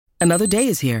Another day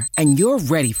is here, and you're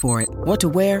ready for it. What to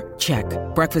wear? Check.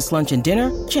 Breakfast, lunch, and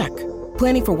dinner? Check.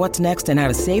 Planning for what's next and how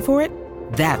to save for it?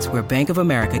 That's where Bank of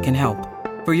America can help.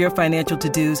 For your financial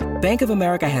to-dos, Bank of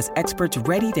America has experts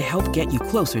ready to help get you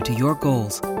closer to your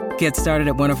goals. Get started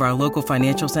at one of our local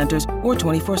financial centers or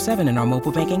 24/7 in our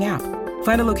mobile banking app.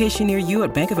 Find a location near you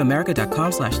at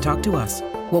bankofamerica.com/talktous.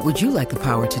 What would you like the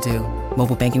power to do?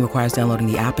 Mobile banking requires downloading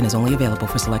the app and is only available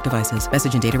for select devices.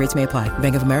 Message and data rates may apply.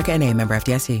 Bank of America N.A., member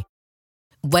FDIC.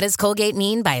 What does Colgate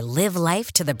mean by live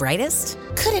life to the brightest?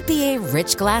 Could it be a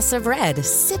rich glass of red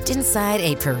sipped inside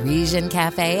a Parisian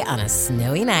cafe on a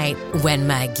snowy night when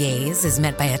my gaze is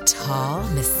met by a tall,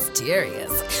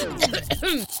 mysterious...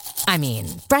 I mean,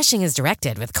 brushing is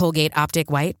directed with Colgate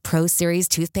Optic White Pro Series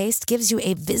toothpaste gives you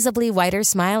a visibly whiter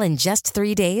smile in just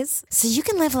 3 days, so you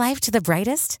can live life to the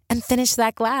brightest and finish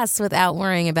that glass without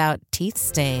worrying about teeth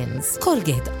stains.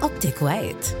 Colgate Optic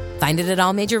White. Find it at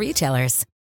all major retailers.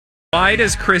 Why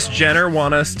does Kris Jenner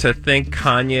want us to think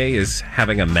Kanye is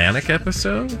having a manic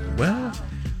episode? Well,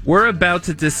 we're about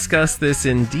to discuss this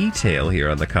in detail here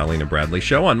on the Colleen and Bradley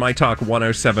Show on My Talk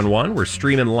 1071. We're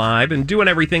streaming live and doing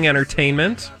everything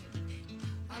entertainment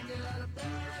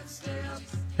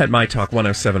at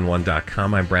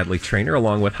mytalk1071.com. I'm Bradley Traynor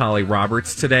along with Holly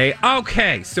Roberts today.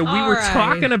 Okay, so we were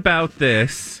talking about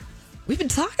this. We've been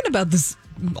talking about this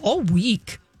all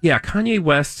week. Yeah, Kanye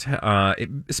West,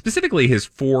 specifically his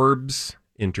Forbes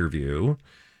interview.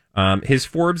 His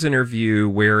Forbes interview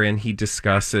wherein he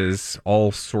discusses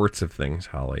all sorts of things,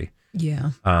 Holly.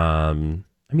 Yeah. I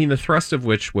mean, the thrust of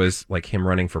which was like him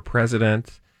running for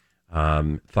president,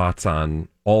 thoughts on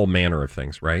all manner of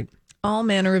things, right? All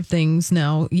manner of things.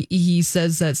 Now, he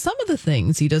says that some of the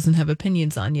things he doesn't have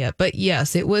opinions on yet. But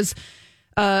yes, it was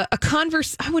a I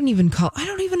don't even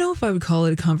know if I would call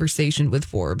it a conversation with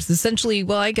Forbes. Essentially,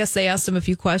 well, I guess they asked him a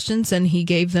few questions and he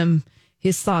gave them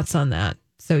his thoughts on that.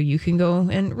 So you can go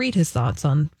and read his thoughts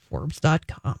on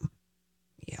Forbes.com.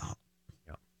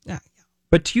 Yeah.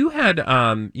 But you had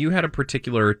a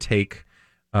particular take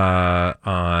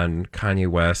on Kanye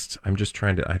West. I'm just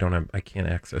trying to, I can't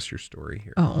access your story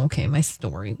here. Oh, okay. My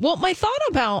story. Well, my thought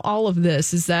about all of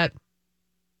this is that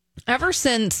ever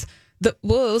since it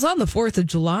was on the 4th of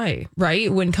July,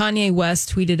 right? When Kanye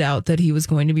West tweeted out that he was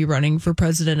going to be running for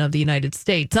president of the United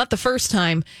States. Not the first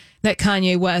time that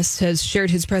Kanye West has shared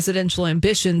his presidential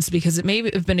ambitions, because it may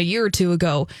have been a year or two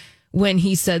ago when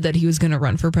he said that he was going to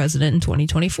run for president in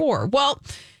 2024. Well,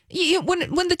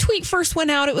 when the tweet first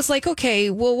went out, it was like, okay,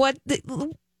 well,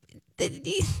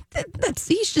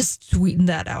 he's just tweeting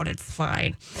that out. It's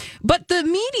fine. But the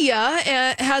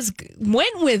media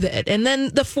went with it. And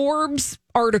then the Forbes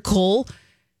article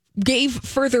gave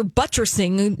further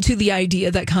buttressing to the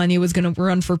idea that Kanye was going to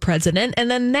run for president.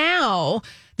 And then now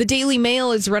the Daily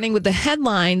Mail is running with the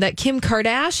headline that Kim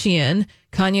Kardashian,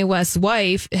 Kanye West's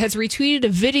wife, has retweeted a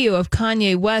video of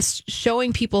Kanye West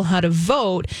showing people how to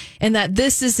vote, and that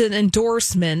this is an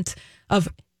endorsement of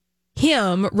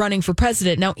him running for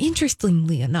president. Now,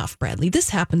 interestingly enough, Bradley, this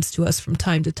happens to us from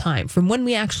time to time, from when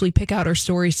we actually pick out our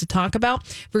stories to talk about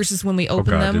versus when we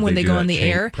open them, when they go on the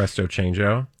air. Presto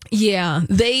changeo? Yeah,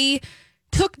 they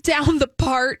took down the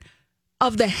part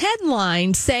of the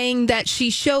headline saying that she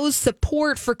shows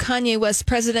support for Kanye West's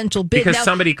presidential bid. Because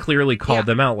somebody clearly called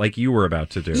them out like you were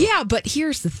about to do. Yeah, but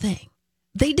here's the thing.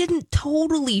 They didn't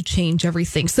totally change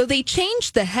everything. So they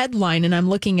changed the headline, and I'm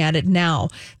looking at it now,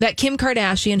 that Kim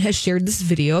Kardashian has shared this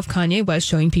video of Kanye West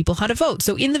showing people how to vote.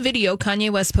 So in the video,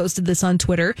 Kanye West posted this on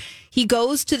Twitter. He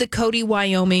goes to the Cody,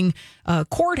 Wyoming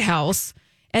courthouse,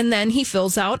 and then he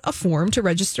fills out a form to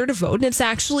register to vote. And it's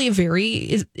actually a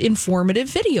very informative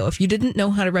video. If you didn't know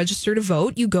how to register to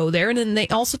vote, you go there. And then they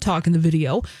also talk in the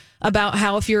video about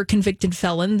how if you're a convicted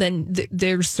felon, then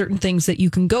there's certain things that you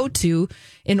can go to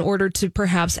in order to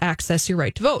perhaps access your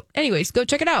right to vote. Anyways, go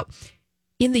check it out.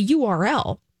 In the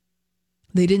URL,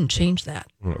 they didn't change that.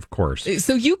 Of course.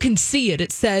 So you can see it.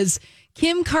 It says,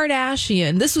 Kim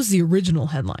Kardashian, this was the original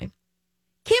headline.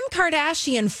 Kim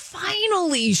Kardashian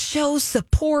finally shows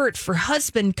support for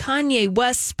husband Kanye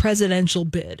West's presidential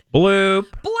bid. Bloop.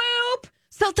 Bloop.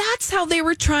 So that's how they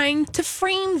were trying to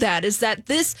frame that, is that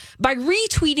this, by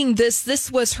retweeting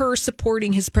this was her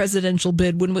supporting his presidential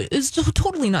bid, when it's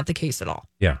totally not the case at all.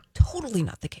 Yeah. Totally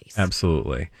not the case.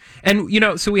 Absolutely. And,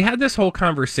 so we had this whole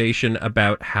conversation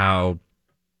about how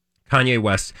Kanye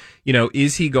West,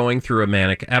 is he going through a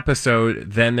manic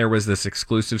episode? Then there was this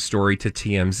exclusive story to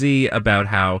TMZ about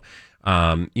how,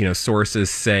 sources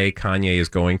say Kanye is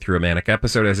going through a manic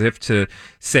episode, as if to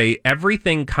say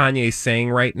everything Kanye's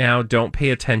saying right now, don't pay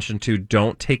attention to,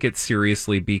 don't take it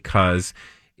seriously, because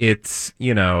it's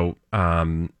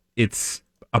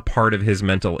a part of his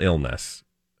mental illness,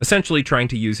 essentially trying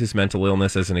to use his mental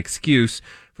illness as an excuse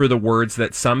for the words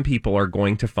that some people are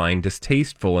going to find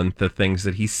distasteful and the things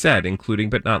that he said, including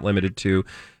but not limited to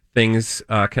things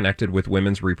connected with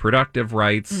women's reproductive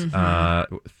rights,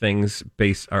 things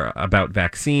about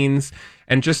vaccines,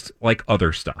 and just like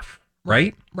other stuff,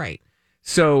 right? Right.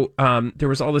 So there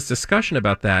was all this discussion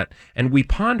about that, and we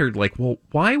pondered, like, well,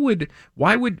 why would,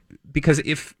 because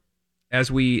if, as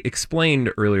we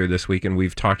explained earlier this week, and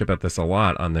we've talked about this a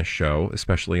lot on this show,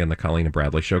 especially on the Colleen and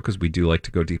Bradley show, because we do like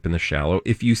to go deep in the shallow.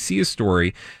 If you see a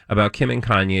story about Kim and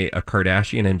Kanye, a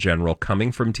Kardashian in general,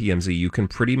 coming from TMZ, you can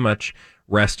pretty much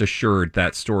rest assured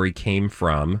that story came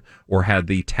from or had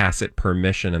the tacit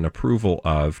permission and approval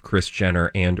of Kris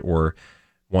Jenner and or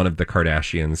one of the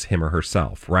Kardashians, him or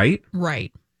herself, right?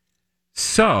 Right.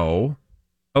 So,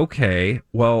 okay,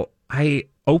 well, I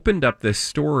opened up this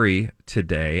story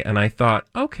today and I thought,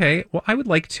 okay, well, I would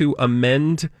like to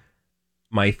amend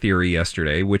my theory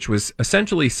yesterday, which was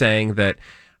essentially saying that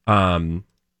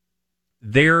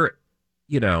they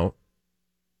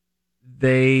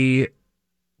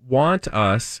want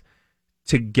us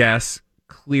to guess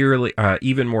clearly,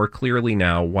 even more clearly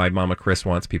now, why Mama Kris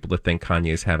wants people to think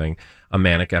Kanye is having a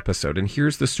manic episode. And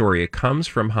here's the story. It comes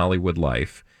from Hollywood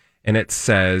Life. And it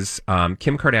says,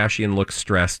 Kim Kardashian looks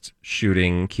stressed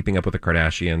shooting Keeping Up with the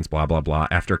Kardashians, blah, blah, blah,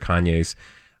 after Kanye's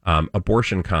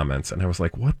abortion comments. And I was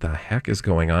like, what the heck is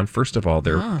going on? First of all,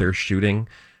 they're shooting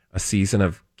a season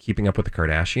of Keeping Up with the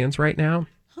Kardashians right now.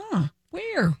 Huh.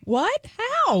 Where? What?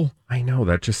 How? I know.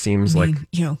 That just seems like...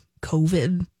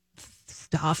 COVID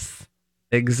stuff.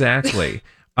 Exactly.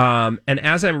 And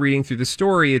as I'm reading through the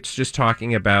story, it's just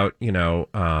talking about,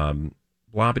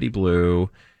 Blobbity Blue...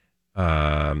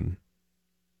 I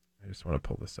just want to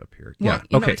pull this up here. Well,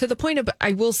 yeah. Okay. To the point of,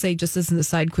 I will say, just as an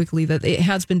aside quickly, that it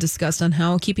has been discussed on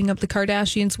how Keeping Up the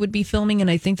Kardashians would be filming. And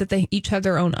I think that they each have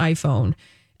their own iPhone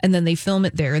and then they film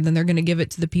it there and then they're going to give it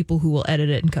to the people who will edit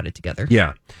it and cut it together.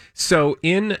 Yeah. So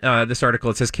in this article,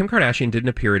 it says Kim Kardashian didn't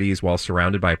appear at ease while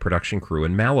surrounded by a production crew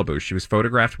in Malibu. She was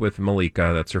photographed with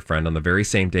Malika, that's her friend, on the very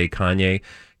same day Kanye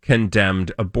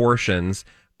condemned abortions,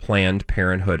 Planned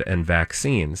Parenthood, and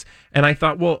vaccines. And I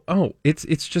thought, well,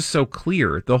 it's just so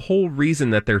clear. The whole reason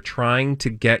that they're trying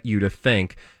to get you to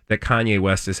think that Kanye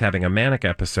West is having a manic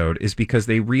episode is because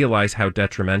they realize how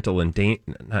detrimental and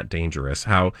not dangerous,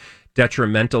 how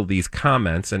detrimental these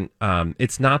comments. And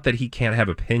it's not that he can't have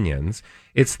opinions.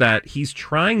 It's that he's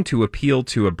trying to appeal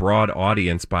to a broad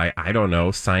audience by, I don't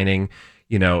know, signing,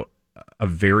 a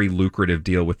very lucrative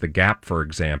deal with The Gap, for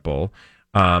example.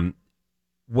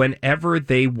 Whenever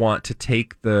they want to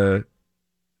take the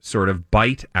sort of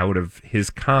bite out of his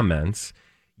comments,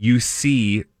 you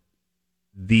see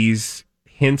these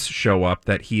hints show up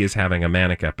that he is having a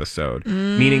manic episode,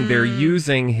 meaning they're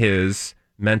using his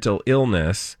mental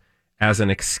illness as an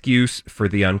excuse for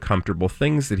the uncomfortable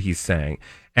things that he's saying.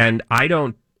 And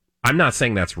I'm not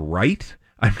saying that's right.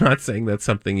 I'm not saying that's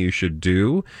something you should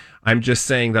do. I'm just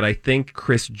saying that I think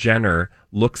Kris Jenner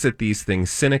looks at these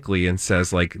things cynically and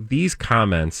says, like, these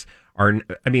comments are,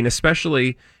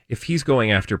 especially if he's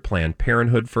going after Planned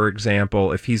Parenthood, for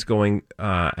example, if he's going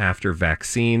after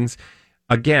vaccines.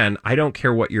 Again, I don't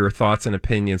care what your thoughts and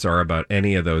opinions are about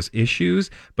any of those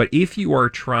issues, but if you are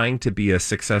trying to be a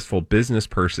successful business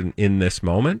person in this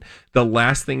moment, the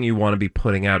last thing you want to be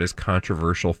putting out is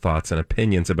controversial thoughts and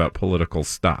opinions about political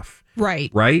stuff.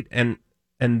 Right. Right? And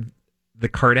the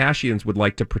Kardashians would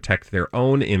like to protect their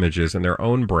own images and their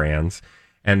own brands,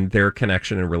 and their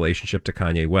connection and relationship to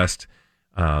Kanye West,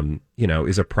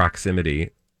 is a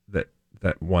proximity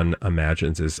that one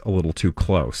imagines is a little too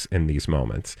close in these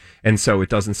moments. And so it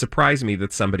doesn't surprise me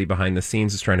that somebody behind the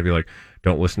scenes is trying to be like,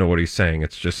 don't listen to what he's saying.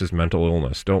 It's just his mental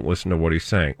illness. Don't listen to what he's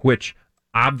saying, which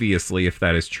obviously, if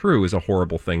that is true, is a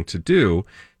horrible thing to do,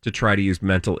 to try to use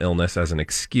mental illness as an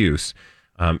excuse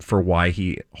for why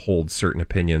he holds certain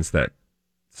opinions that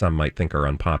some might think are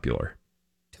unpopular.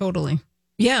 Totally.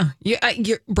 Yeah.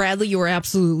 Bradley, you are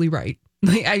absolutely right.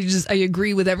 I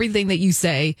agree with everything that you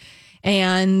say.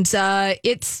 And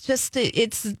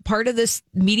it's part of this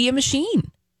media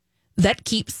machine that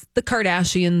keeps the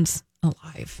Kardashians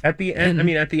alive. At the end,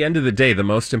 at the end of the day, the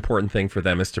most important thing for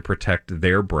them is to protect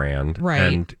their brand. Right.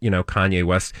 And, Kanye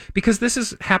West, because this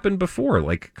has happened before.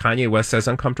 Like, Kanye West says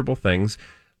uncomfortable things.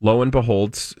 Lo and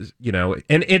behold,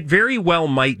 and it very well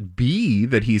might be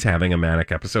that he's having a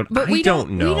manic episode. But I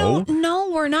don't know. We don't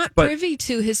know. We're not privy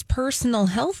to his personal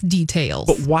health details.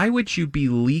 But why would you be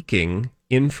leaking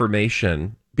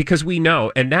information? Because we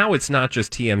know, and now it's not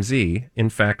just TMZ. In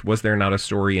fact, was there not a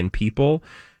story in People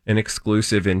an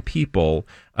exclusive in People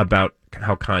about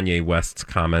how Kanye West's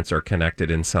comments are connected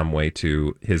in some way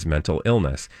to his mental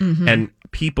illness. And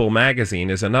People magazine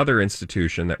is another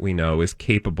institution that we know is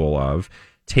capable of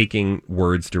taking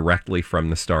words directly from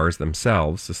the stars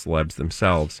themselves, the celebs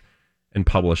themselves, and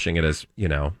publishing it as,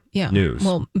 news.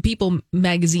 Well, People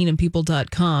magazine and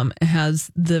people.com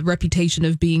has the reputation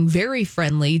of being very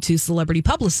friendly to celebrity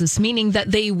publicists, meaning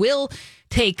that they will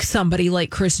take somebody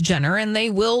like Kris Jenner and they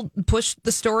will push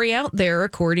the story out there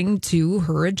according to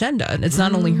her agenda. And it's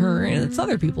not only her, it's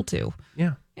other people too.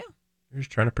 Yeah. They're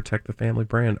just trying to protect the family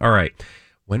brand. All right.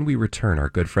 When we return, our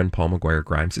good friend Paul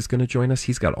McGuire-Grimes is going to join us.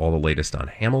 He's got all the latest on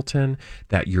Hamilton,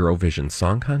 that Eurovision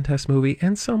Song Contest movie,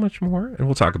 and so much more. And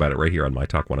we'll talk about it right here on My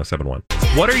Talk 1071.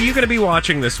 What are you going to be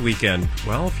watching this weekend?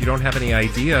 Well, if you don't have any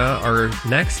idea, our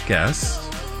next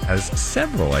guest has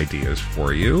several ideas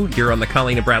for you here on the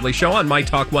Colleen and Bradley Show on My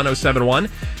Talk 1071.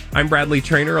 I'm Bradley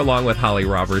Traynor along with Holly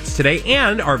Roberts today,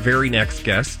 and our very next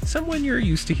guest, someone you're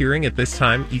used to hearing at this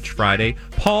time each Friday,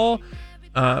 Paul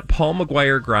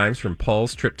McGuire-Grimes from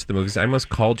Paul's Trip to the Movies. I almost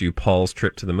called you Paul's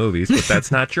Trip to the Movies, but that's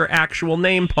not your actual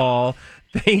name, Paul.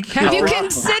 Thank you. Have you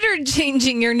considered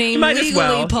changing your name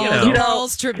legally, Paul, to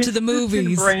Paul's Trip to the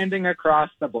Movies? Branding across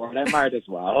the board. I might as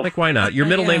well. Like, why not? Your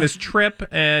middle name is Trip,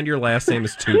 and your last name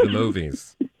is To the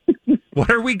Movies. What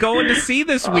are we going to see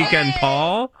this weekend,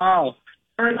 Paul? Oh,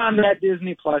 turn on that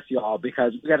Disney Plus, y'all,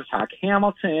 because we got to talk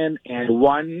Hamilton, and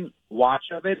one watch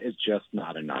of it is just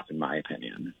not enough, in my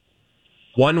opinion.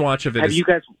 One watch of it. Have you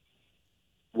guys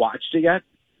watched it yet?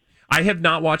 I have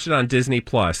not watched it on Disney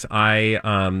Plus. I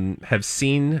have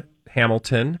seen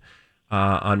Hamilton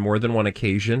on more than one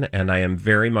occasion, and I am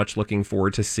very much looking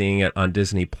forward to seeing it on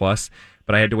Disney Plus.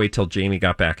 But I had to wait till Jamie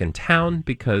got back in town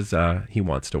because he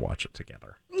wants to watch it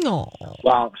together. No.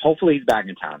 Well, hopefully he's back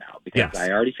in town now because Yes. I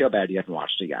already feel bad he hasn't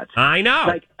watched it yet. I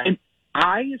know.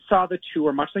 I saw the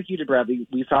tour, much like you did, Bradley.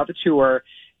 We saw the tour.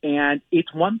 And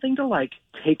it's one thing to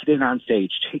take it in on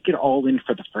stage, take it all in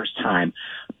for the first time.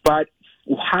 But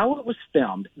how it was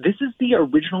filmed, this is the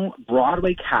original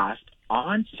Broadway cast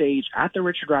on stage at the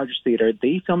Richard Rodgers Theater.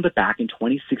 They filmed it back in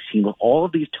 2016 with all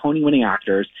of these Tony-winning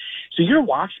actors. So you're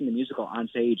watching the musical on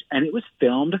stage, and it was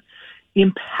filmed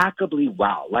impeccably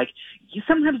well.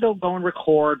 Sometimes they'll go and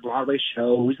record Broadway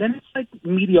shows, and it's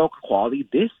mediocre quality.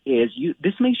 This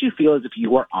makes you feel as if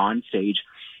you are on stage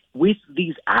with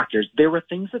these actors. There were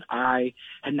things that I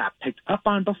had not picked up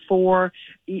on before.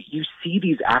 You see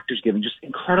these actors giving just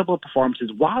incredible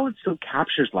performances while it still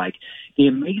captures the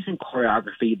amazing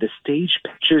choreography, the stage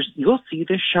pictures. You'll see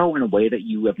this show in a way that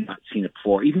you have not seen it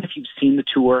before. Even if you've seen the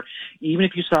tour, even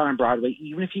if you saw it on Broadway,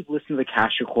 even if you've listened to the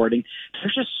cast recording,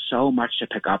 there's just so much to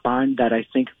pick up on that I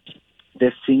think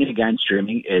this seeing it again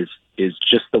streaming is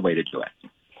just the way to do it.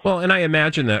 Well, and I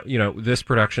imagine that, this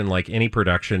production, like any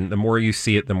production, the more you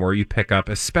see it, the more you pick up,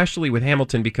 especially with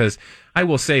Hamilton, because I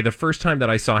will say the first time that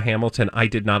I saw Hamilton, I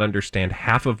did not understand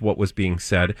half of what was being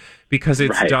said because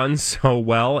it's done so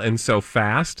well and so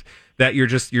fast that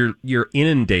you're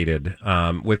inundated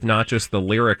with not just the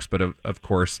lyrics, but of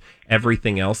course,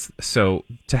 everything else. So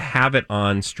to have it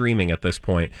on streaming at this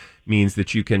point means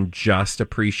that you can just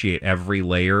appreciate every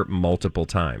layer multiple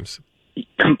times.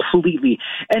 Completely.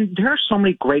 And there are so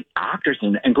many great actors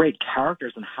and great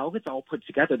characters and how it's all put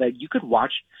together that you could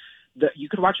watch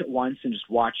it once and just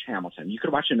watch Hamilton. You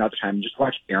could watch it another time and just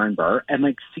watch Aaron Burr and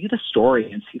see the story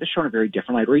and see the show in a very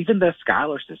different light. Or even the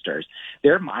Schuyler sisters.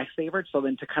 They're my favorite. So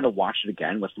then to kind of watch it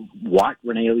again with what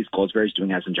Renee Elise Goldsberry is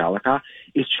doing as Angelica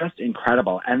is just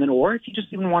incredible. And then, or if you just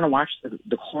even want to watch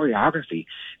the choreography,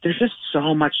 there's just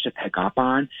so much to pick up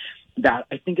on that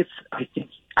I think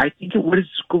what is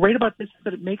great about this is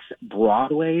that it makes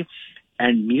Broadway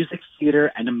and music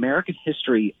theater and American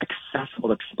history accessible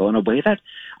to people in a way that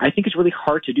I think is really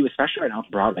hard to do, especially right now with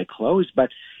Broadway closed. But,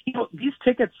 these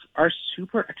tickets are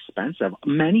super expensive.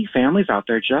 Many families out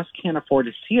there just can't afford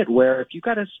to see it, where if you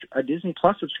got a Disney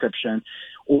Plus subscription,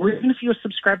 or even if you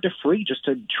subscribe to free just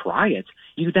to try it,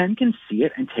 you then can see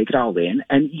it and take it all in.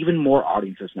 And even more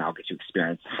audiences now get to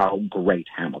experience how great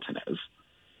Hamilton is.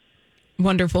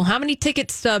 Wonderful. How many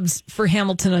ticket stubs for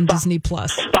Hamilton on Disney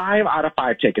Plus? 5 out of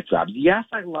 5 ticket stubs. Yes,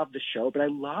 I love the show, but I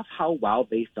love how well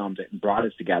they filmed it and brought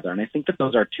us together. And I think that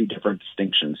those are two different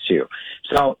distinctions too.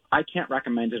 So I can't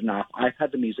recommend it enough. I've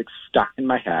had the music stuck in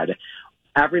my head.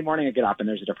 Every morning I get up and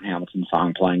there's a different Hamilton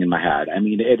song playing in my head. I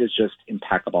mean, it is just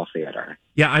impeccable theater.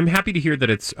 Yeah, I'm happy to hear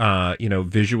that it's,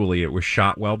 visually it was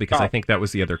shot well, because I think that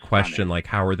was the other question,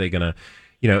 how are they going to,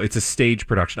 it's a stage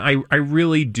production. I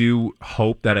really do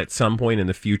hope that at some point in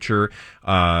the future,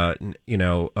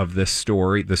 of this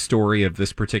story, the story of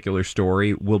this particular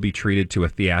story will be treated to a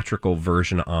theatrical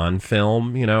version on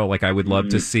film. Like I would love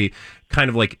to see, kind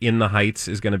of like In the Heights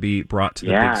is going to be brought to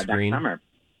the big screen. Next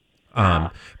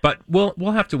summer. But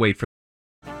we'll have to wait for.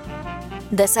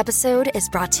 This episode is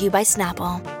brought to you by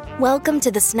Snapple. Welcome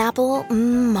to the Snapple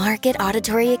Market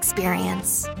Auditory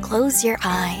Experience. Close your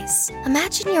eyes.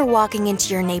 Imagine you're walking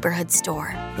into your neighborhood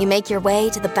store. You make your way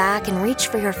to the back and reach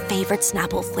for your favorite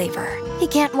Snapple flavor. You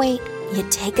can't wait. You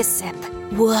take a sip.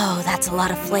 Whoa, that's a lot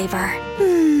of flavor.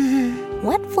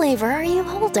 What flavor are you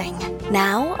holding?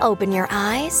 Now open your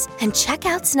eyes and check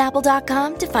out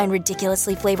Snapple.com to find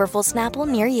ridiculously flavorful Snapple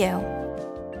near you.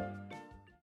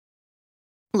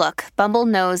 Look, Bumble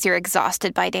knows you're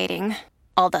exhausted by dating.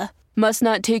 All the must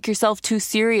not take yourself too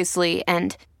seriously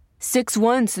and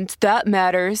 6'1" since that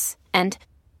matters. And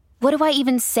what do I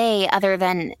even say other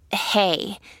than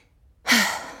hey?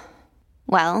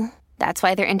 Well, that's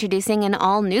why they're introducing an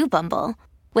all-new Bumble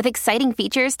with exciting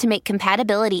features to make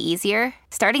compatibility easier,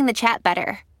 starting the chat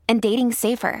better, and dating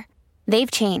safer.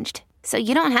 They've changed, so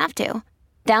you don't have to.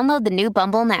 Download the new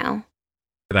Bumble now.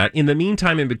 That in the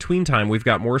meantime, in between time, we've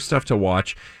got more stuff to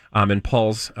watch, and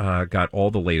Paul's got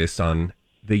all the latest on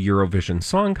the Eurovision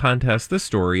Song Contest, the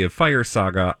story of Fire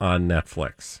Saga on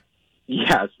Netflix.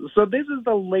 Yes, so this is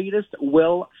the latest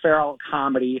Will Ferrell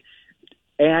comedy,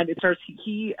 and it starts.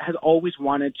 He has always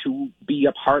wanted to be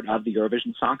a part of the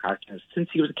Eurovision Song Contest since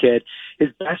he was a kid. His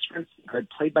best friend,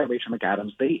 played by Rachel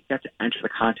McAdams, they get to enter the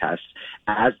contest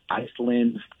as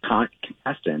Iceland's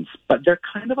contestants, but they're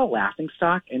kind of a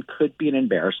laughingstock and could be an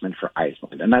embarrassment for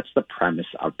Iceland, and that's the premise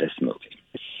of this movie.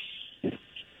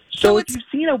 So if you've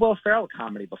seen a Will Ferrell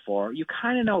comedy before, you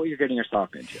kind of know what you're getting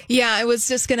yourself into. Yeah, I was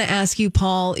just going to ask you,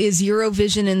 Paul, is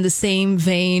Eurovision in the same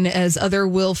vein as other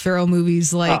Will Ferrell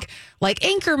movies like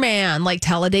Anchorman, like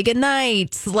Talladega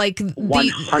Nights, like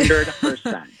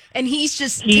 100%. And he's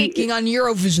just taking on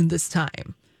Eurovision this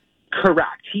time.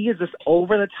 Correct. He is this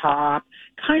over-the-top,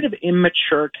 kind of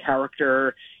immature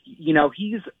character.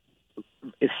 He's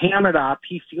hammered up.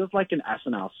 He feels like an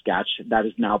SNL sketch that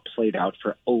is now played out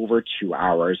for over 2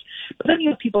 hours. But then you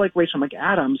have people like Rachel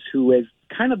McAdams, who is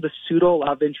kind of the pseudo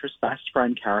love interest best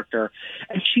friend character.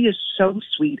 And she is so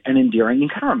sweet and endearing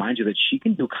and kind of reminds you that she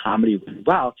can do comedy really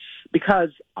well because,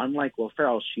 unlike Will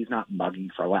Ferrell, she's not mugging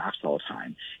for laughs all the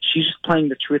time. She's just playing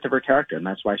the truth of her character, and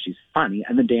that's why she's funny.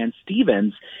 And then Dan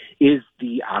Stevens is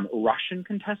the Russian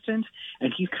contestant,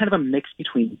 and he's kind of a mix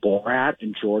between Borat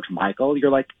and George Michael.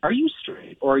 You're like, are you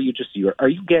straight, or are you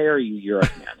gay, or are you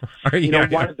European?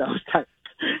 One of those types.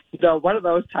 One of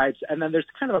those types, and then there's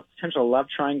kind of a potential love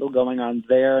triangle going on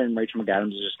there, and Rachel McAdams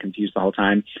is just confused the whole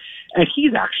time. And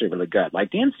he's actually really good.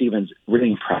 Like, Dan Stevens really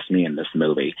impressed me in this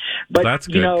movie. But that's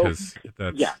good, because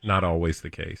that's not always the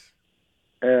case.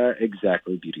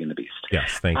 Exactly, Beauty and the Beast.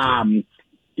 Yes, thank you.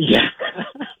 Yeah.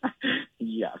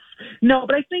 Yes. No,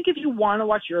 but I think if you want to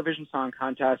watch Eurovision Song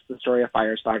Contest, the story of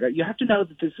Fire Saga, you have to know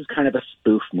that this is kind of a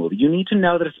spoof movie. You need to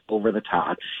know that it's over the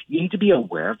top. You need to be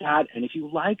aware of that. And if you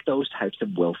like those types of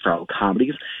Will Ferrell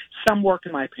comedies, some work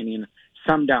in my opinion,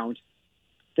 some don't.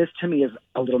 This to me is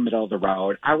a little middle of the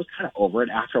road. I was kind of over it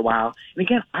after a while. And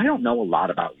again, I don't know a lot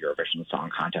about Eurovision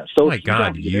Song Contest. So oh my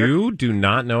God, you do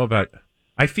not know about...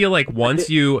 I feel like this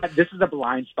is a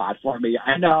blind spot for me.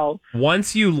 I know.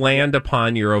 Once you land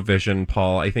upon Eurovision,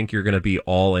 Paul, I think you're going to be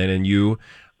all in, and you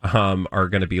are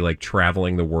going to be like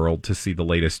traveling the world to see the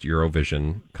latest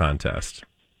Eurovision contest.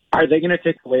 Are they going to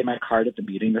take away my card at the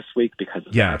meeting this week because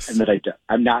of yes. that? And that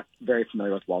I'm not very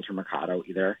familiar with Walter Mercado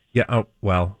either. Yeah. Oh,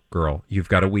 well, girl, you've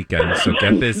got a weekend, so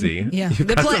get busy. Yeah.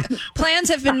 The plans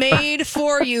have been made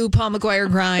for you, Paul McGuire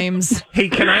Grimes. Hey,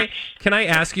 can I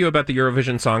ask you about the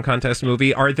Eurovision Song Contest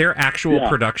movie? Are there actual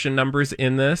production numbers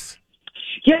in this?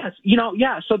 Yes,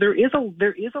 so there is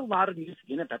a lot of music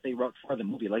in it that they wrote for the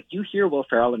movie. Like, you hear Will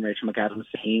Ferrell and Rachel McAdams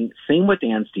sing, same with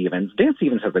Dan Stevens. Dan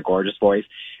Stevens has a gorgeous voice.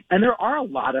 And there are a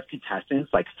lot of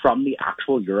contestants, like, from the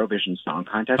actual Eurovision Song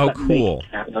Contest. Oh, that cool.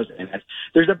 make cameos in it.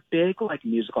 There's a big, like,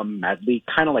 musical medley,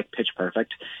 kind of like Pitch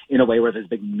Perfect, in a way where there's a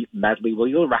big medley. Well,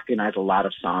 you'll recognize a lot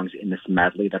of songs in this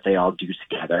medley that they all do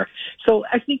together. So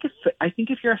I think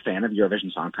if you're a fan of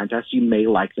Eurovision Song Contest, you may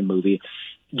like the movie.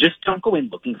 Just don't go in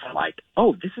looking for like,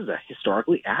 oh, this is a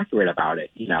historically accurate about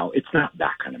it. It's not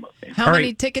that kind of movie. How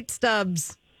many ticket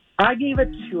stubs? I gave it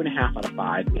 2.5 out of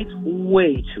 5. It's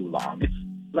way too long. It's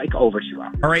like over 2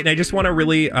 hours. All right, and I just want to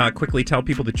really quickly tell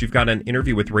people that you've got an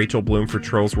interview with Rachel Bloom for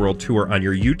Trolls World Tour on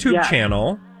your YouTube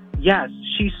channel. Yes,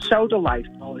 she's so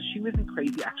delightful. Paul. She was in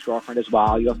Crazy Ex-Girlfriend as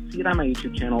well. You'll see it on my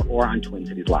YouTube channel or on Twin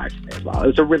Cities Live today as well. It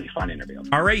was a really fun interview.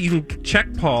 All right, you can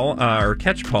check Paul or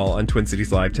catch Paul on Twin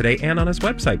Cities Live today and on his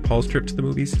website,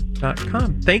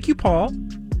 paulstriptothemovies.com. Thank you, Paul.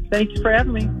 Thank you for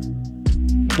having me.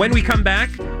 When we come back,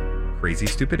 Crazy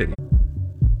Stupidity.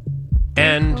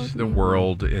 And the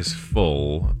world is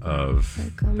full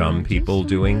of dumb people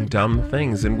doing dumb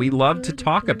things, and we love to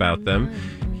talk about them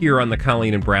here on the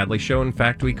Colleen and Bradley Show. In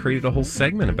fact, we created a whole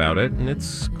segment about it, and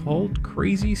it's called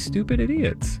Crazy Stupid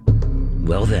Idiots.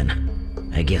 Well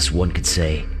then, I guess one could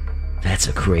say, that's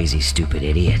a crazy stupid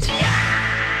idiot.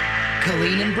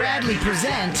 Colleen and Bradley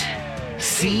present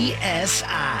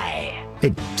CSI.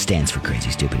 It stands for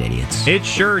Crazy Stupid Idiots. It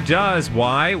sure does.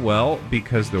 Why? Well,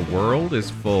 because the world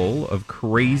is full of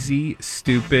crazy,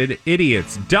 stupid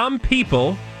idiots. Dumb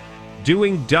people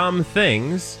doing dumb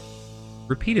things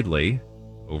repeatedly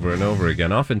over and over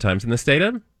again, oftentimes in the state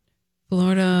of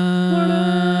Florida.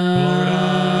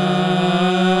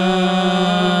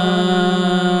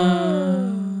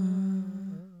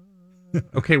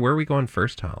 Okay, where are we going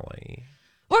first, Holly?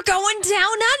 We're going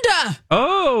down under.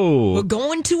 Oh! We're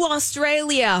going to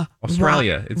Australia.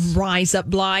 Australia. It's Rise Up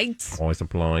Blights. always a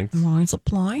blind. Rise Up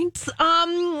Blights.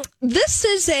 This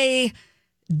is a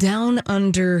down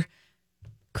under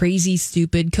crazy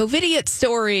stupid COVIDiot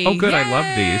story. Oh, good. Yay! I love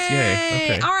these.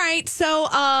 Yay. Okay. All right. So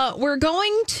we're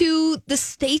going to the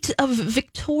state of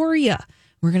Victoria.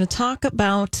 We're going to talk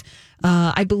about,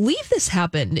 I believe this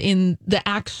happened in the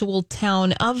actual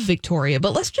town of Victoria,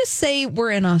 but let's just say we're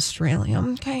in Australia,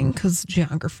 okay? Because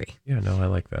geography. Yeah, no, I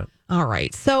like that. All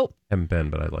right. So Haven't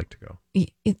been, but I'd like to go.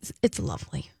 it's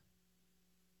lovely.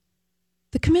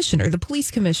 The police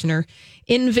commissioner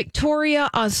in Victoria,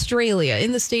 Australia,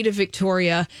 in the state of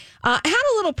Victoria, had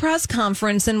a little press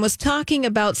conference and was talking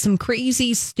about some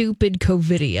crazy, stupid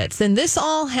COVIDiots. And this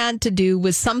all had to do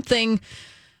with something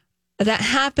that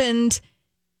happened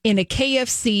in a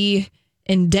KFC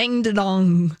in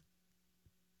Dandenong,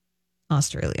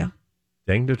 Australia.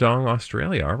 Dandenong,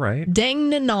 Australia. All right.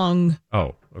 Dandenong.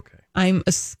 Oh, okay. I'm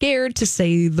scared to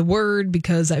say the word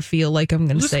because I feel like I'm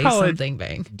going to say something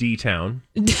big. D-Town.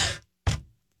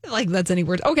 Like that's any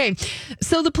word. Okay.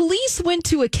 So the police went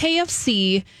to a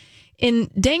KFC in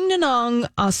Dandenong,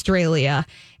 Australia,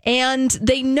 and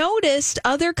they noticed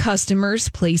other customers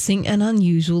placing an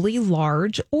unusually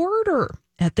large order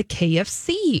at the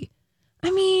KFC. I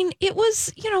mean, it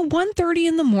was, 1:30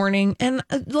 in the morning. And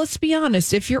let's be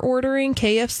honest, if you're ordering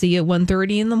KFC at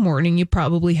 1:30 in the morning, you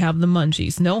probably have the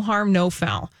munchies. No harm, no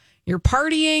foul. You're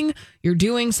partying, you're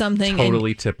doing something.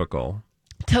 Totally typical.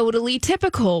 Totally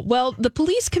typical. Well, the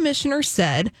police commissioner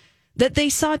said that they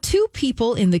saw two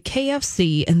people in the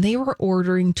KFC and they were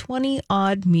ordering 20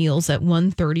 odd meals at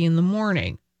 1:30 in the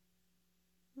morning.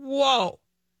 Whoa.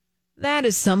 That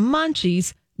is some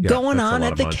munchies going on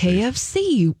at the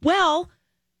KFC. Well,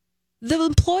 the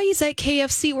employees at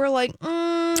KFC were like,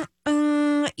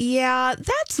 yeah,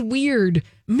 that's weird.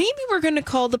 Maybe we're going to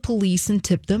call the police and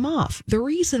tip them off. The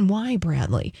reason why,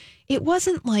 Bradley, it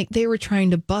wasn't like they were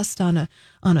trying to bust on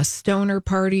a stoner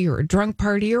party or a drunk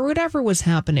party or whatever was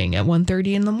happening at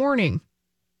 1:30 in the morning.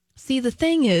 See, the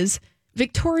thing is,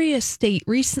 Victoria State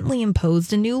recently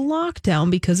imposed a new lockdown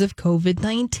because of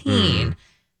COVID-19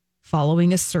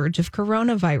 following a surge of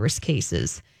coronavirus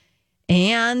cases.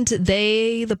 And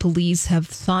the police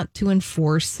have sought to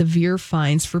enforce severe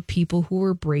fines for people who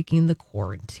were breaking the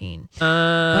quarantine.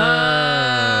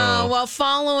 Well,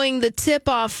 following the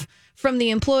tip-off from the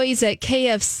employees at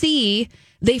KFC,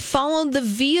 they followed the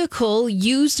vehicle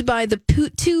used by the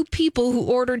two people who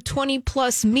ordered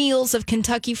 20-plus meals of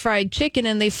Kentucky Fried Chicken,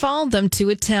 and they followed them to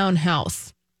a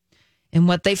townhouse. And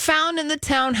what they found in the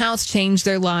townhouse changed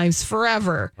their lives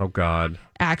forever. Oh, God.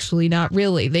 Actually, not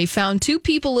really. They found two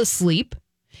people asleep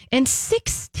and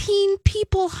 16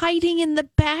 people hiding in the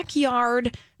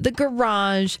backyard, the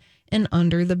garage, and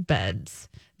under the beds.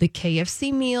 The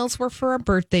KFC meals were for a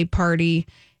birthday party,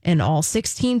 and all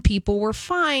 16 people were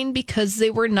fined because they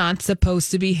were not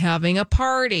supposed to be having a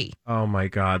party. Oh, my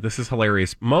God. This is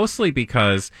hilarious. Mostly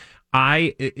because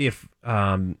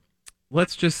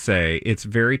let's just say it's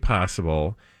very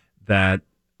possible that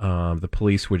the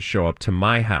police would show up to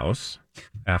my house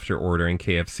after ordering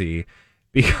KFC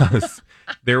because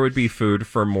there would be food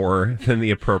for more than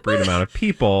the appropriate amount of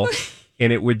people,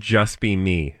 and it would just be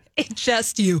me.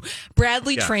 Just you.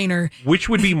 Bradley Traynor. Which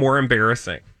would be more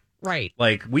embarrassing. Right.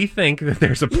 Like, we think that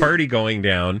there's a party going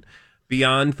down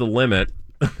beyond the limit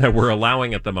that we're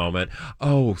allowing at the moment.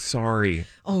 Oh, sorry.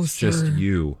 Oh, sir. Just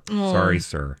you. Oh, sorry,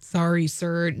 sir. Sorry,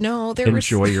 sir. No,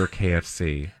 Enjoy your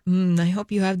KFC. I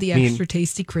hope you have the extra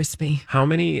tasty crispy. How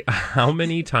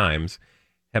many times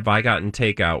have I gotten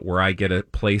takeout where I get a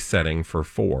place setting for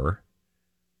 4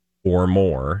 or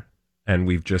more, and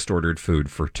we've just ordered food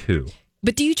for 2.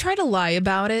 But do you try to lie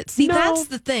about it? See, No. that's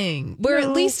the thing. Where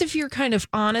at least if you're kind of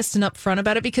honest and upfront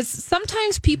about it, because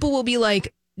sometimes people will be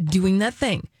like doing that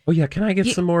thing. Oh, yeah, can I get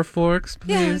some more forks,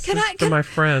 please? Yeah, This is for my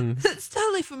friend. It's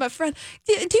totally for my friend.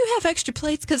 Do you have extra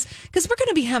plates? Because we're going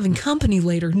to be having company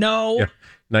later. No. Yeah,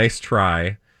 nice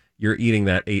try. You're eating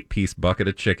that 8-piece bucket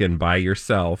of chicken by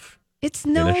yourself. It's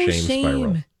in a no shame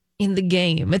spiral. shame in the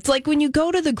game. It's like when you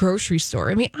go to the grocery store.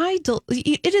 I mean,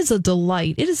 it is a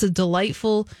delight. It is a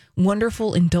delightful,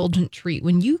 wonderful, indulgent treat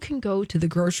when you can go to the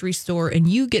grocery store and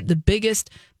you get the biggest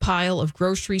pile of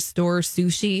grocery store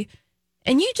sushi.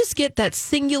 And you just get that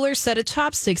singular set of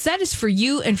chopsticks. That is for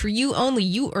you and for you only.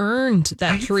 You earned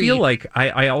that treat.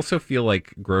 I also feel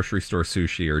like grocery store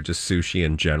sushi or just sushi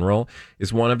in general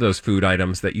is one of those food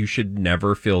items that you should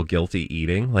never feel guilty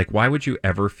eating. Like, why would you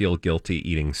ever feel guilty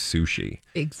eating sushi?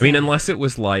 Exactly. I mean, unless it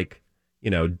was like,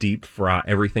 deep fry,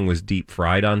 everything was deep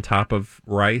fried on top of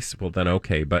rice. Well, then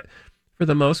okay. But for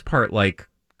the most part, like,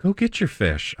 go get your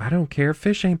fish. I don't care.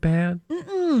 Fish ain't bad.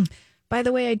 Mm-mm. By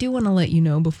the way, I do want to let you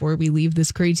know before we leave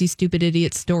this crazy, stupid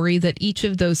idiot story that each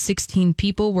of those 16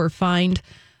 people were fined,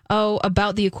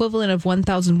 about the equivalent of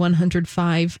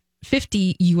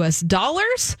 $1,150 US.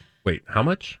 Wait, how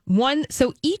much?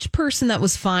 So each person that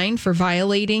was fined for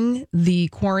violating the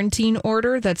quarantine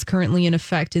order that's currently in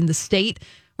effect in the state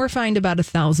were fined about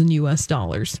 $1,000 US.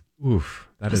 Oof,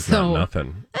 that is not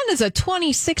nothing. That is a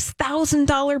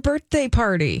 $26,000 birthday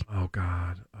party. Oh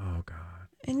God.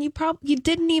 And you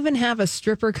didn't even have a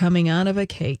stripper coming out of a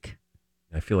cake.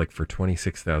 I feel like for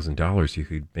 $26,000, you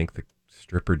could make the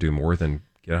stripper do more than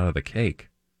get out of the cake.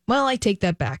 Well, I take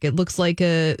that back. It looks like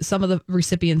some of the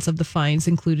recipients of the fines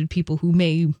included people who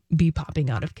may be popping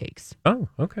out of cakes. Oh,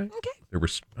 okay. Okay.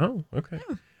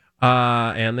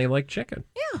 Yeah. And they like chicken.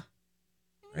 Yeah.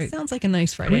 Right. Sounds like a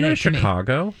nice Friday night to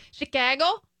Chicago. Me.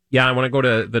 Chicago? Yeah, I want to go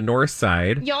to the north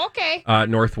side. Yeah, okay.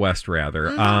 Northwest, rather.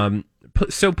 Mm-hmm.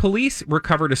 So police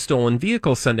recovered a stolen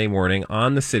vehicle Sunday morning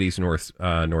on the city's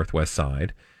northwest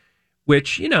side,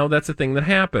 which, that's a thing that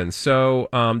happens. So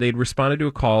they'd responded to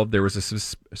a call. There was a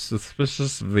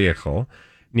suspicious vehicle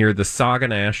near the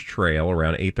Saguenash Trail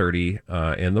around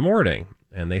 8:30 in the morning,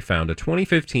 and they found a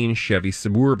 2015 Chevy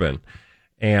Suburban.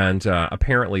 And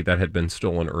apparently that had been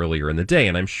stolen earlier in the day.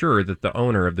 And I'm sure that the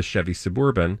owner of the Chevy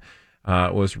Suburban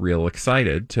was real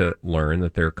excited to learn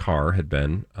that their car had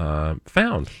been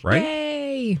found, right? Yay!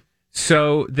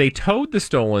 So they towed the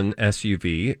stolen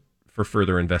SUV for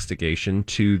further investigation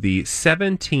to the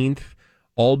 17th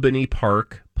Albany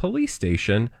Park Police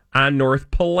Station on North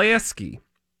Pulaski.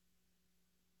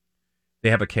 They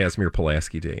have a Casimir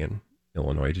Pulaski Day in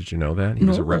Illinois. Did you know that? He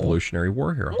was a Revolutionary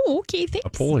War hero. Oh, okay, thanks. A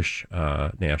Polish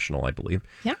national, I believe.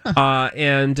 Yeah.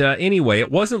 Anyway,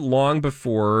 it wasn't long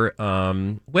before,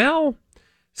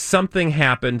 something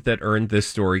happened that earned this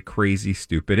story crazy,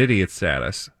 stupid idiot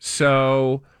status.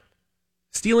 So,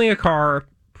 stealing a car,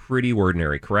 pretty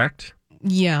ordinary, correct?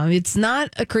 Yeah, it's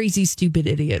not a crazy, stupid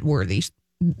idiot worthy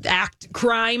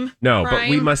crime. No, but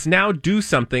we must now do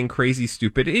something crazy,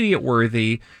 stupid idiot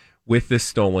worthy with this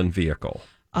stolen vehicle.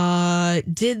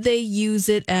 Did they use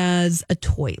it as a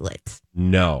toilet?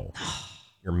 No.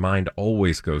 Your mind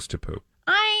always goes to poop.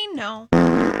 I know.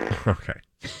 Okay.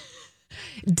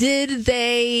 Did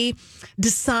they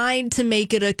decide to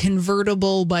make it a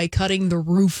convertible by cutting the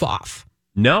roof off?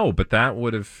 No, but that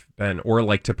would have been, or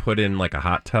like to put in like a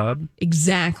hot tub.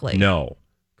 Exactly. No,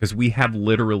 because we have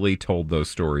literally told those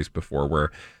stories before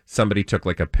where somebody took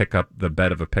like the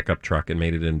bed of a pickup truck and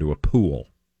made it into a pool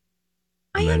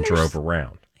and then drove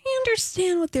around. I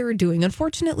understand what they were doing.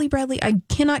 Unfortunately, Bradley, I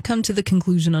cannot come to the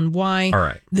conclusion on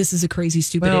why this is a crazy,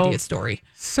 stupid idiot story.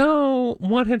 So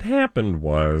what had happened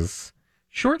was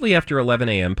shortly after 11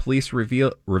 a.m., police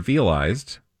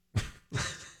realized,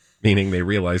 meaning they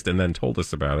realized and then told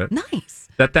us about it. Nice.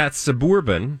 That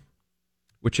Suburban,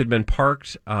 which had been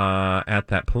parked at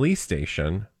that police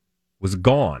station, was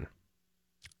gone.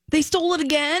 They stole it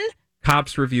again?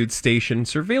 Cops reviewed station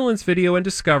surveillance video and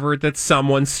discovered that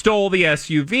someone stole the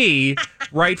SUV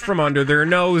right from under their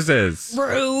noses.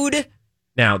 Rude.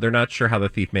 Now, they're not sure how the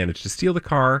thief managed to steal the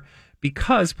car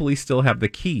because police still have the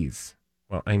keys.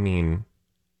 Well, I mean...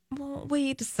 Well,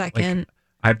 wait a second. Like,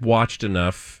 I've watched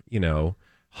enough,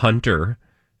 Hunter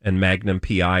and Magnum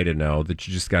PI to know that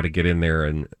you just got to get in there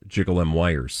and jiggle them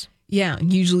wires. Yeah,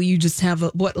 usually you just have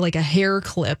like a hair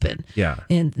clip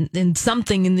and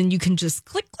something, and then you can just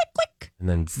click, click, click. And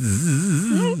then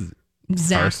zzz,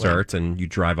 exactly. Car starts and you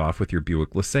drive off with your Buick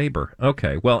LeSabre.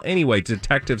 Okay, well, anyway,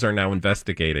 detectives are now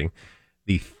investigating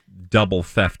double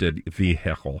thefted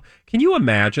vehicle. Can you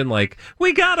imagine? Like,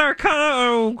 we got our car.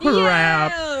 Oh,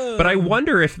 crap. Yeah. But I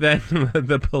wonder if then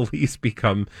the police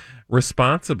become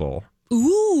responsible.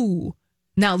 Ooh.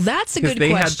 Now that's a good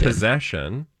Because question. they had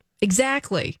possession.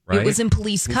 Exactly. Right? It was in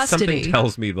police custody. Something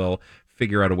tells me they'll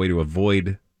figure out a way to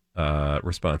avoid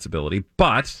responsibility.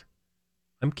 But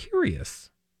I'm curious.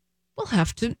 We'll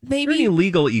have to Are there any maybe,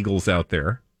 legal eagles out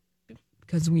there?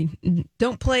 because we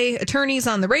don't play attorneys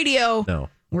on the radio. No.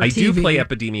 or I do TV. play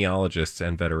epidemiologists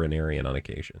and veterinarian on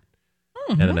occasion.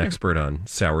 And an expert on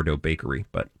sourdough bakery,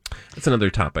 but that's another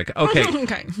topic. Okay.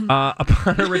 Okay.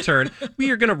 Upon a return,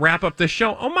 we are going to wrap up the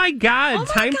show. Oh my God.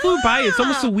 Time flew by. It's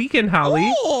almost a weekend,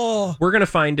 Holly. Oh. We're going to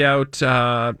find out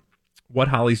what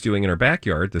Holly's doing in her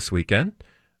backyard this weekend,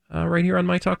 right here on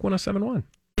My Talk 107.1.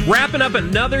 Wrapping up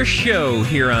another show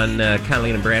here on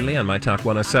Colleen and Bradley on My Talk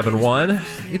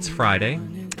 107.1. It's Friday.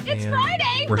 It's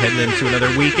Friday. We're heading into another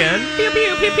weekend. Pew,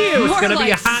 pew, pew, pew. It's More going to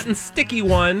be a like hot and sticky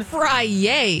one.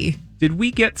 Friday. Did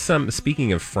we get some,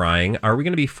 speaking of frying, are we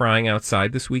going to be frying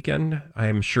outside this weekend?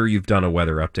 I'm sure you've done a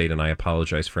weather update, and I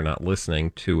apologize for not listening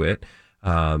to it.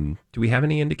 Do we have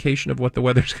any indication of what the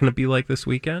weather's going to be like this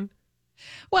weekend?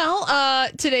 Well,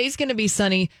 today's going to be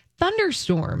sunny.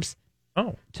 Thunderstorms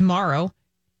Oh, tomorrow.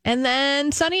 And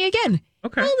then sunny again.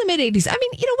 okay. Well, in the mid-80s. I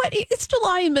mean, you know what? It's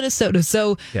July in Minnesota,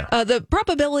 so Yeah. the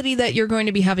probability that you're going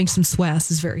to be having some swass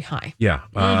is very high. Yeah,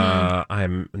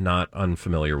 I'm not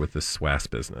unfamiliar with this SWAS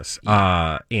business.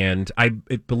 And I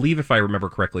believe, if I remember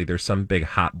correctly, there's some big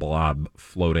hot blob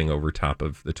floating over top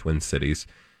of the Twin Cities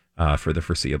for the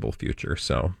foreseeable future.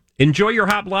 So enjoy your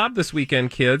hot blob this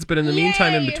weekend, kids. But in the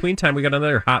meantime, in between time, we got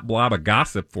another hot blob of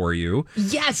gossip for you.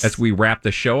 Yes. As we wrap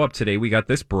the show up today, we got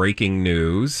this breaking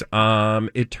news.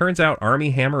 It turns out Armie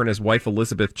Hammer and his wife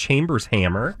Elizabeth Chambers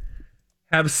Hammer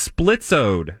have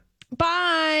splitzoed.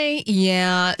 Bye.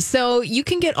 Yeah. So you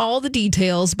can get all the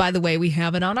details. By the way, we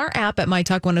have it on our app at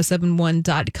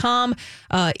mytalk1071.com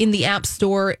in the App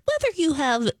Store. Whether you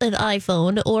have an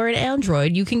iPhone or an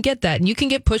Android, you can get that. And you can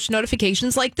get push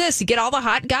notifications like this. You get all the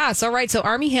hot goss. All right. So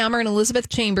Armie Hammer and Elizabeth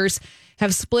Chambers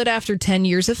have split after 10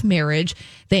 years of marriage.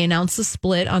 They announced the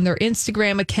split on their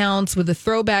Instagram accounts with a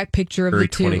throwback picture of Very the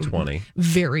two. 2020.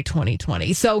 Very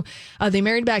 2020. So they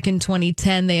married back in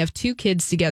 2010. They have 2 kids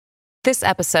together. This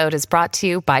episode is brought to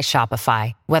you by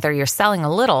Shopify. Whether you're selling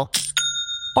a little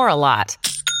or a lot,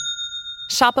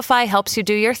 Shopify helps you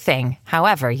do your thing,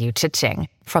 however you cha-ching.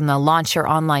 From the launch your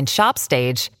online shop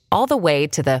stage, all the way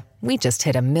to the we just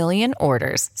hit 1 million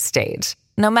orders stage.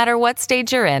 No matter what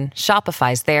stage you're in,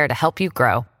 Shopify's there to help you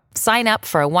grow. Sign up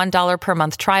for a $1 per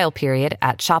month trial period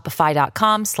at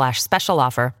shopify.com/special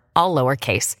offer, all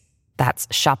lowercase. That's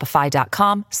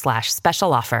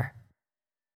shopify.com/special offer.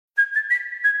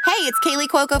 Hey, it's Kaylee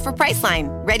Cuoco for Priceline.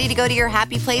 Ready to go to your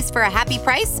happy place for a happy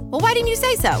price? Well, why didn't you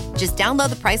say so? Just download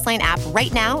the Priceline app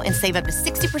right now and save up to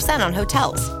 60% on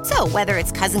hotels. So whether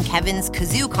it's Cousin Kevin's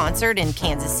Kazoo Concert in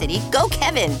Kansas City, go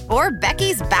Kevin, or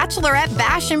Becky's Bachelorette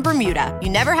Bash in Bermuda, you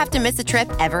never have to miss a trip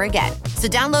ever again. So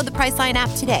download the Priceline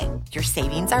app today. Your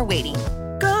savings are waiting.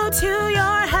 Go to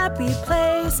your happy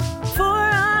place for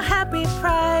a happy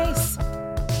price.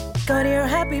 Go to your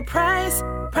happy price,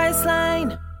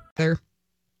 Priceline.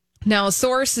 Now, a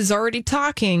source is already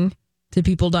talking to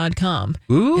people.com.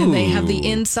 Ooh. And they have the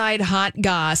inside hot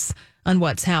goss on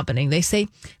what's happening. They say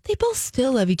they both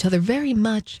still love each other very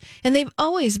much, and they've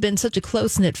always been such a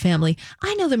close-knit family.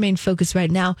 I know their main focus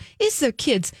right now is their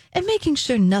kids and making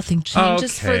sure nothing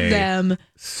changes for them.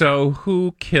 So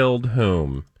who killed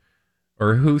whom?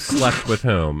 Or who slept with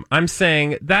whom? I'm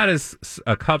saying that is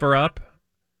a cover-up.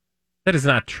 That is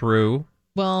not true.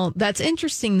 Well, that's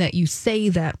interesting that you say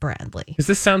that, Bradley. Because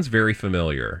this sounds very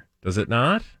familiar. Does it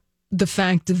not? The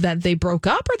fact that they broke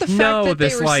up, or the fact that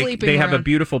they were sleeping they have a around?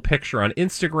 beautiful picture on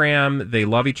Instagram. They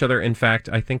love each other. In fact,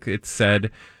 I think it said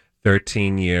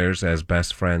 13 years as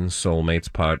best friends,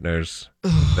 soulmates, partners,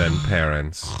 then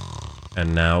parents.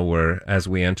 And now as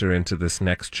we enter into this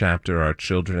next chapter, our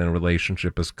children and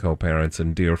relationship as co-parents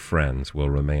and dear friends will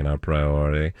remain our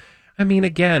priority. I mean,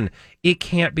 again, it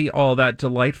can't be all that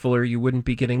delightful or you wouldn't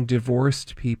be getting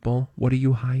divorced, people. What are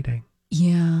you hiding?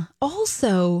 Yeah.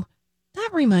 Also, that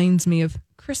reminds me of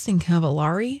Kristen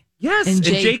Cavallari. Yes, and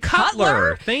Jay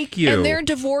Cutler. Thank you. And their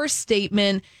divorce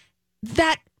statement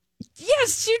that,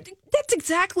 yes, that's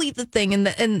exactly the thing. And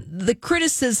the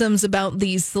criticisms about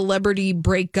these celebrity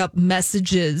breakup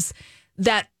messages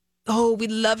that, oh, we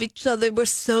love each other, we're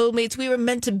soulmates, we were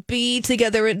meant to be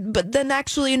together, but then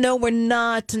actually, no, we're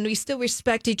not, and we still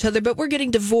respect each other, but we're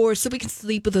getting divorced so we can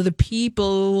sleep with other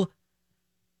people.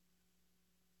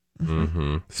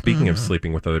 Mm-hmm. Speaking of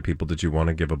sleeping with other people, did you want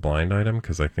to give a blind item?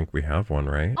 Because I think we have one,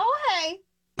 right? Oh, hey.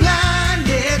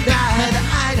 Blinded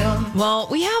item. Well,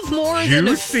 we have more than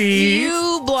a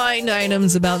few blind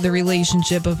items about the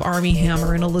relationship of Armie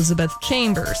Hammer and Elizabeth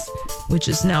Chambers, which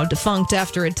is now defunct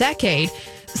after a decade.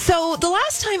 So the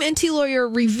last time NT Lawyer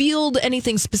revealed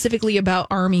anything specifically about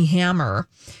Armie Hammer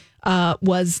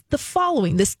was the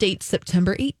following. This date,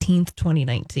 September 18th,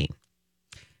 2019.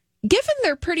 Given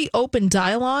their pretty open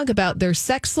dialogue about their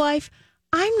sex life,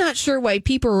 I'm not sure why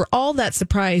people were all that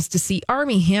surprised to see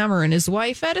Armie Hammer and his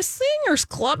wife at a swingers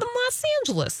club in Los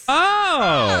Angeles.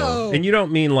 Oh. And you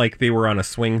don't mean like they were on a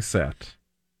swing set?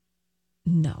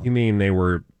 No. You mean they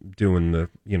were doing the,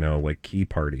 like key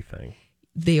party thing?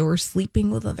 They were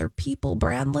sleeping with other people,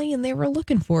 Bradley, and they were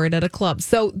looking for it at a club.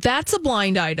 So that's a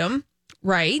blind item,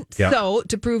 right? Yep. So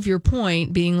to prove your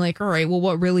point, being like, all right, well,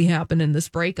 what really happened in this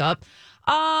breakup?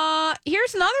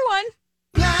 Here's another one.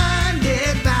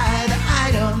 Blinded by the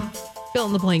item. Fill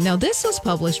in the blank. Now, this was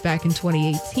published back in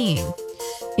 2018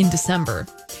 in December.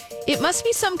 It must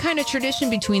be some kind of tradition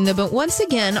between them, but once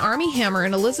again, Armie Hammer,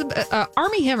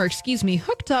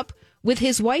 hooked up with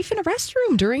his wife in a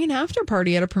restroom during an after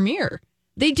party at a premiere.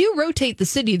 They do rotate the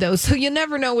city, though, so you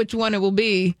never know which one it will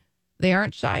be. They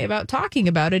aren't shy about talking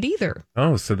about it either.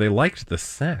 Oh, so they liked the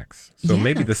sex. So Yeah.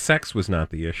 maybe the sex was not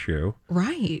the issue.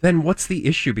 Right. Then what's the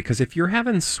issue? Because if you're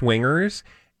having swingers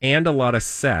and a lot of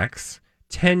sex,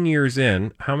 10 years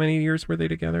in, how many years were they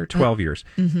together? 12 years.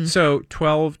 Mm-hmm. So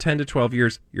 10 to 12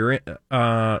 years, you're in,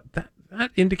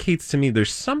 that indicates to me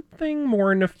there's something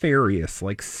more nefarious,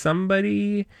 like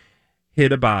somebody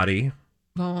hit a body.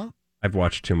 Well, I've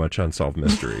watched too much Unsolved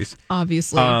Mysteries.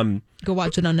 obviously. Go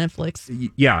watch it on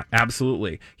Netflix. Yeah,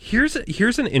 absolutely. Here's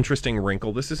an interesting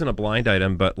wrinkle. This isn't a blind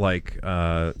item, but like,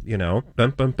 Oh, you want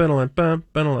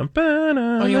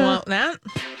that?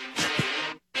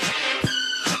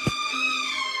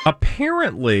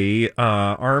 Apparently,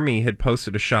 Armie had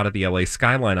posted a shot of the LA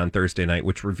skyline on Thursday night,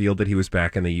 which revealed that he was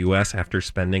back in the U.S. after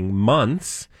spending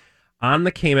months on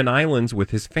the Cayman Islands with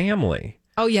his family.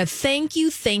 Oh, yeah. Thank you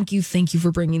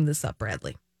for bringing this up,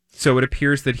 Bradley. So it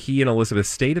appears that he and Elizabeth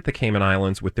stayed at the Cayman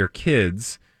Islands with their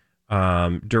kids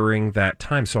during that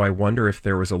time. So I wonder if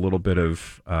there was a little bit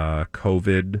of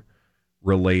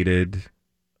COVID-related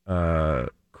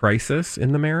crisis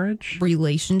in the marriage.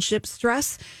 Relationship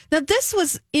stress. Now, this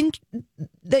was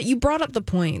that you brought up the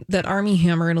point that Armie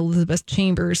Hammer and Elizabeth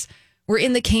Chambers were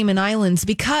in the Cayman Islands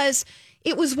because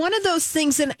it was one of those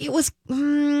things, and it was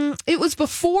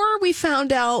before we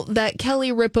found out that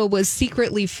Kelly Ripa was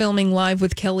secretly filming live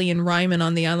with Kelly and Ryan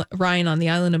on the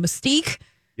island of Mystique.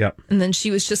 Yep. And then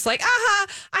she was just like,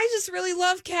 I just really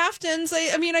love caftans.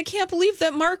 I mean, I can't believe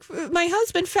that Mark, my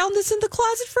husband, found this in the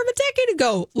closet from a decade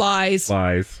ago. Lies.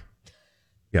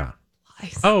 Yeah.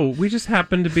 Lies. Oh, we just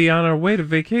happened to be on our way to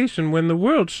vacation when the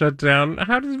world shut down.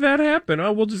 How did that happen?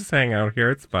 Oh, we'll just hang out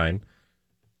here. It's fine.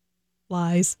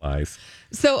 Lies.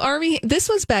 So this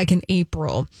was back in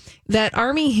April that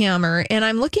Armie Hammer, and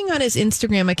I'm looking on his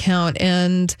Instagram account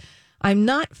and I'm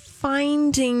not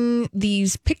finding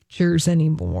these pictures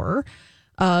anymore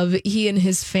of he and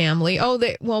his family.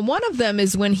 One of them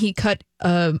is when he cut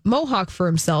a mohawk for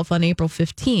himself on April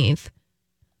 15th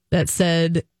that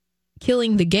said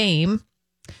 "Killing the Game."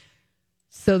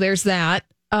 So there's that.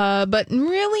 But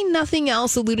really nothing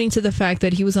else alluding to the fact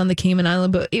that he was on the Cayman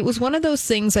Island. But it was one of those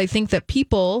things I think that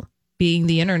people, being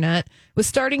the internet, was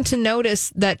starting to notice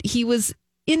that he was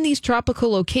in these tropical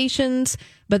locations,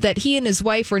 but that he and his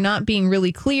wife were not being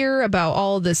really clear about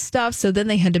all of this stuff. So then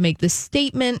they had to make this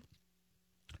statement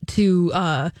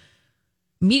to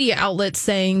media outlets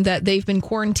saying that they've been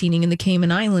quarantining in the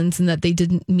Cayman Islands and that they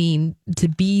didn't mean to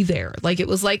be there. Like, it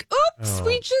was like, oops, it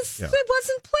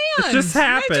wasn't planned. It just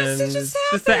happened. It just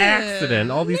happened. Just an accident.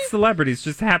 All these celebrities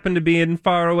just happen to be in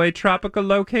faraway tropical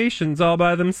locations all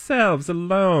by themselves,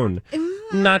 alone,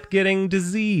 not getting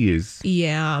disease.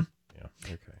 Yeah.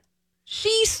 Okay.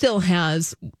 She still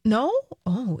has no.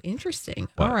 Oh, interesting.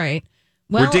 What? All right.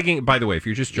 Well, We're digging, by the way, if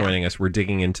you're just joining us, we're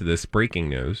digging into this breaking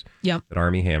news that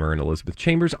Armie Hammer and Elizabeth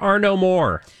Chambers are no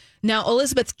more. Now,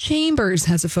 Elizabeth Chambers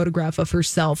has a photograph of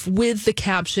herself with the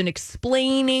caption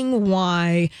explaining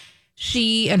why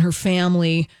she and her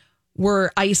family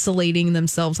were isolating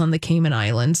themselves on the Cayman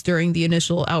Islands during the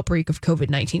initial outbreak of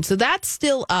COVID-19. So that's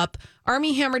still up.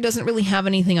 Armie Hammer doesn't really have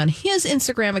anything on his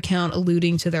Instagram account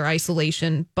alluding to their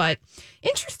isolation, but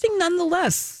interesting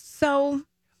nonetheless. So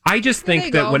I just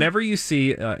think that whenever you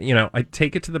see, I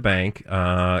take it to the bank,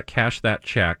 cash that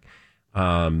check,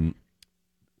 or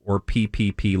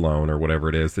PPP loan or whatever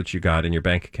it is that you got in your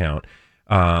bank account,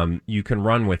 you can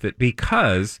run with it,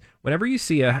 because whenever you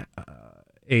see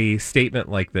a statement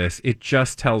like this, it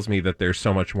just tells me that there's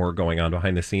so much more going on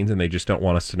behind the scenes and they just don't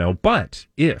want us to know. But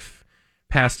if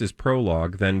past is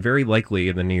prologue, then very likely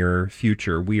in the near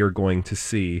future, we are going to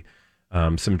see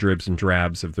some dribs and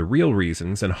drabs of the real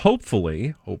reasons. And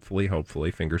hopefully,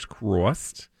 fingers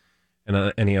crossed,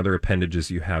 and any other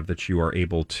appendages you have that you are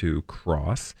able to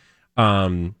cross.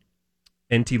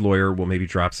 NT Lawyer will maybe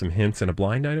drop some hints and a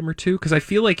blind item or two, because I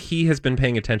feel like he has been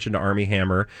paying attention to Armie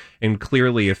Hammer, and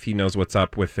clearly if he knows what's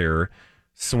up with their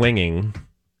swinging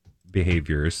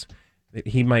behaviors,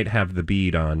 he might have the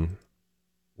bead on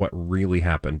what really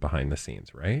happened behind the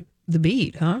scenes, right? The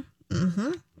bead, huh?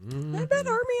 Mm-hmm. I bet Armie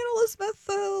and Elizabeth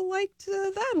liked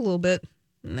that a little bit.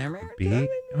 Bead?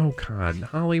 Oh, God.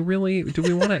 Holly, really? Do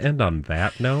we want to end on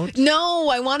that note? No,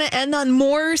 I want to end on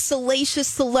more salacious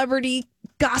celebrity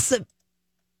gossip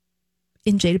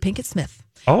in Jada Pinkett Smith.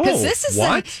 Oh, this is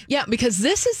what? Because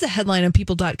this is the headline on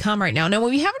people.com right now. Now,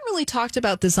 we haven't really talked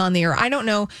about this on the air. I don't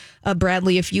know,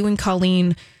 Bradley, if you and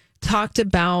Colleen talked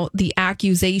about the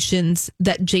accusations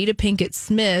that Jada Pinkett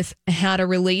Smith had a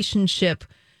relationship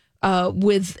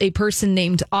with a person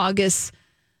named August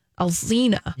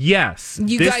Alsina. Yes.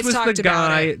 You guys talked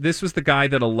about it. This was the guy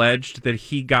that alleged that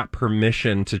he got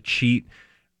permission to cheat.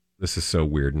 This is so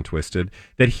weird and twisted.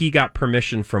 That he got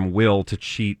permission from Will to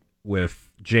cheat with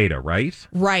Jada, right?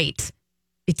 Right.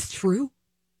 It's true.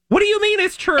 What do you mean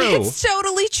it's true? It's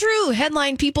totally true.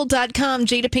 Headline people.com.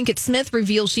 Jada Pinkett Smith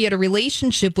reveals she had a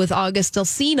relationship with August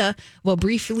Alsina while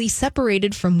briefly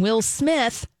separated from Will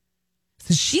Smith.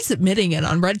 So she's admitting it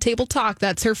on Red Table Talk.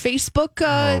 That's her Facebook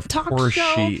talk show. Of course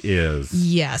she is.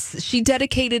 Yes. She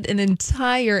dedicated an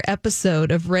entire episode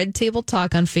of Red Table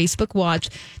Talk on Facebook Watch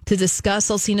to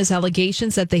discuss Alsina's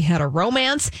allegations that they had a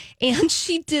romance. And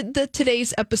she did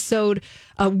today's episode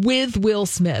with Will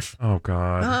Smith. Oh,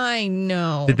 God. I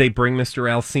know. Did they bring Mr.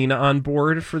 Alsina on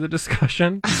board for the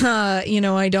discussion?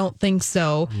 I don't think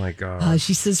so. Oh, my God.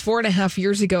 She says 4.5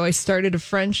 years ago, I started a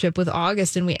friendship with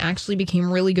August and we actually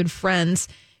became really good friends.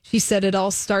 She said it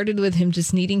all started with him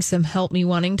just needing some help, me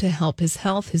wanting to help his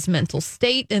health, his mental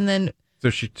state. And then,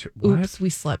 oops, we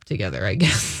slept together, I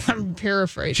guess. I'm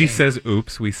paraphrasing. She says,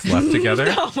 oops, we slept together?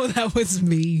 No, that was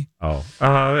me. Oh.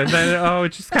 And then,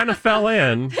 it just kind of fell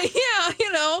in.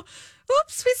 Yeah,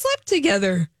 oops, we slept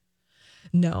together.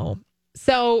 No.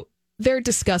 So they're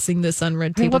discussing this on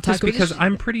Red Table Talk. Because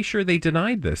I'm pretty sure they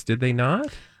denied this. Did they not?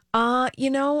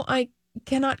 I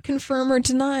cannot confirm or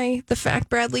deny the fact,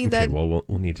 Bradley, that... Well,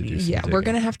 we'll need to do some digging. We're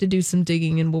going to have to do some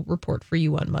digging and we'll report for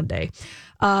you on Monday.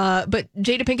 But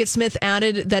Jada Pinkett Smith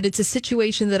added that it's a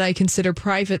situation that I consider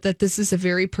private, that this is a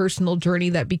very personal journey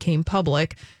that became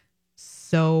public.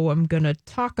 So I'm going to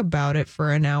talk about it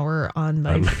for an hour on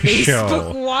my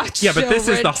Facebook Watch. Yeah, but this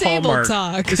show, is the hallmark.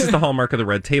 Talk. This is the hallmark of the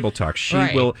Red Table Talk.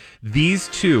 These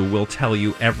two will tell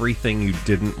you everything you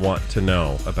didn't want to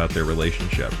know about their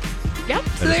relationship. Yep,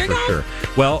 so there you go. Sure.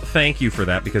 Well, thank you for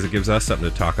that because it gives us something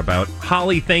to talk about.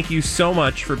 Holly, thank you so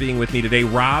much for being with me today.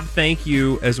 Rob, thank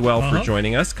you as well for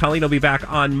joining us. Colleen will be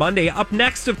back on Monday. Up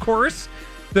next, of course,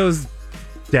 those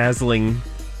dazzling,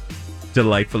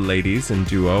 delightful ladies and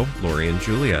duo, Lori and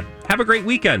Julia. Have a great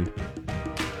weekend.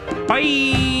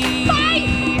 Bye. Bye.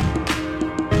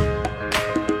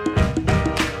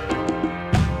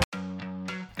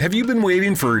 Have you been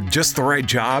waiting for just the right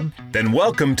job? Then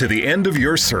welcome to the end of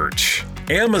your search.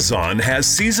 Amazon has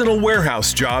seasonal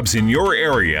warehouse jobs in your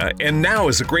area, and now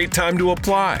is a great time to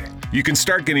apply. You can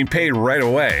start getting paid right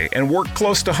away and work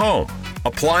close to home.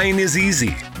 Applying is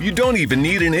easy. You don't even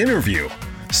need an interview.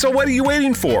 So what are you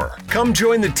waiting for? Come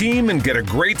join the team and get a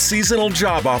great seasonal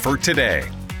job offer today.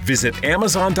 Visit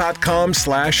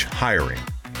Amazon.com/hiring.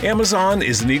 Amazon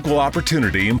is an equal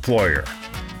opportunity employer.